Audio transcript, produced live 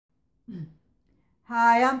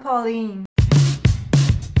Hi, I'm Pauline.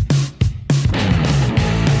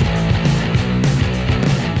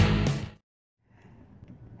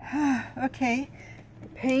 Okay,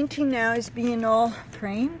 painting now is being all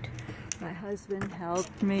framed. My husband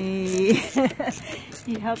helped me.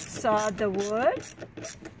 He helped saw the wood.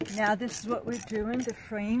 Now this is what we're doing, the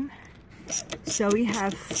frame. So we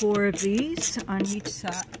have 4 of these on each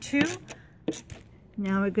side, 2.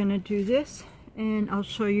 Now we're gonna do this, and I'll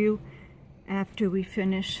show you after we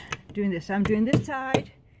finish doing this. I'm doing this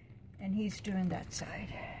side, and he's doing that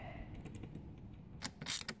side.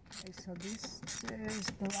 Okay, so this is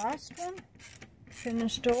the last one.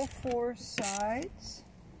 Finished all 4 sides.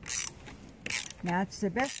 Now it's the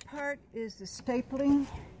best part is the stapling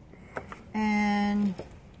and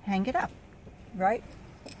hang it up, right?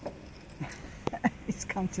 It's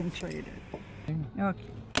concentrated. Okay.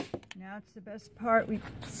 Now it's the best part. We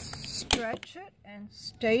stretch it and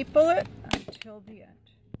staple it until the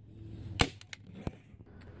end.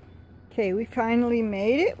 Okay, we finally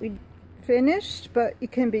made it. We finished, but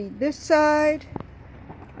it can be this side.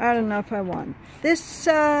 I don't know if I want this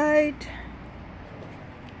side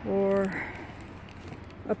or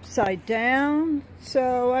upside down,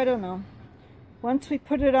 so I don't know. Once we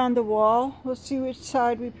put it on the wall, we'll see which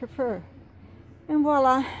side we prefer. And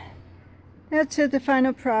voila, that's it, the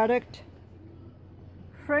final product.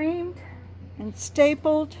 Framed and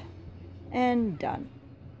stapled and done.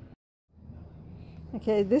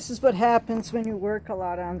 Okay, this is what happens when you work a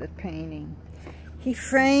lot on the painting. He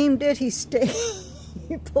framed it, he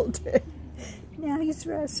stapled it. Now he's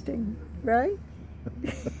resting, right?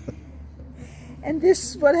 And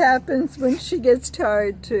this is what happens when she gets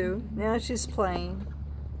tired too. Now she's playing.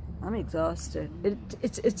 I'm exhausted.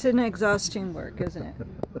 It's an exhausting work, isn't it?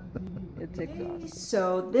 It's exhausting.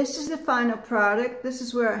 So this is the final product. This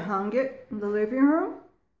is where I hung it in the living room.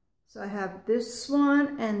 So I have this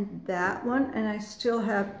one and that one, and I still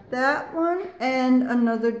have that one and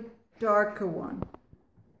another darker one.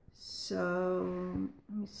 So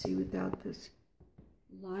let me see without this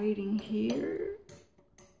lighting here.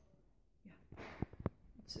 Yeah,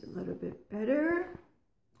 it's a little bit better.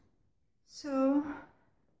 So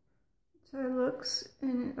that's how it looks,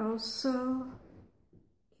 and it also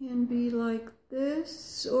can be like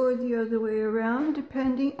this or the other way around,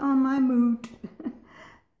 depending on my mood.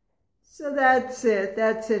 So that's it.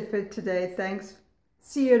 That's it for today. Thanks.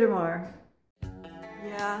 See you tomorrow.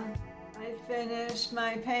 Yeah, I finished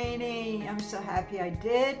my painting. I'm so happy I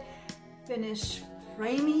did. Finished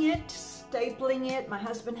framing it, stapling it. My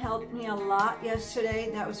husband helped me a lot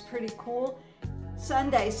yesterday. That was pretty cool.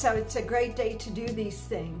 Sunday, so it's a great day to do these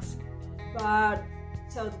things. But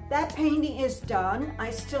so that painting is done.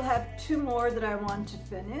 I still have 2 more that I want to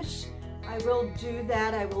finish. I will do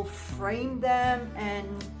that. I will frame them,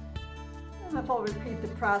 and I don't know if I'll repeat the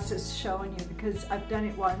process showing you because I've done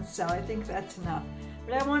it once, so I think that's enough.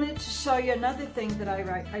 But I wanted to show you another thing that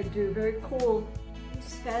I do, very cool.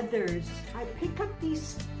 These feathers. I pick up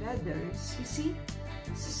these feathers. You see?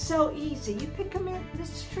 This is so easy. You pick them in the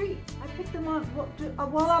street. I pick them up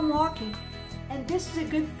while I'm walking. And this is a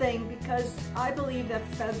good thing because I believe that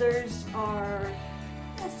feathers are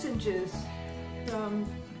messages from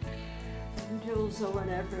angels or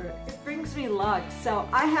whatever. It brings me luck. So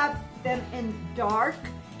I have them in dark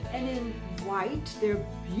and in white. They're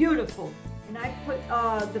beautiful. And I put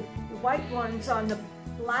the white ones on the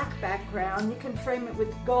black background. You can frame it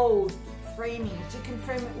with gold framings. You can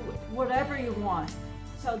frame it with whatever you want.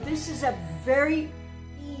 So this is a very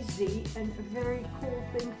easy and a very cool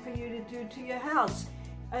thing for you to do to your house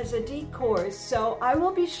as a decor. So I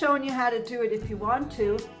will be showing you how to do it if you want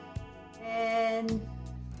to. And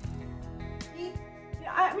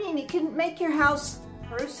I mean, it can make your house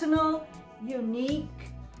personal, unique,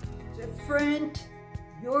 different,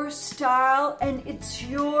 your style, and it's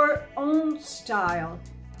your own style.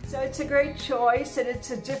 So it's a great choice, and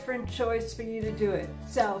it's a different choice for you to do it.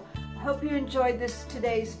 So I hope you enjoyed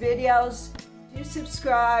today's videos. Do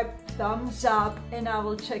subscribe, thumbs up, and I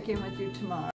will check in with you tomorrow.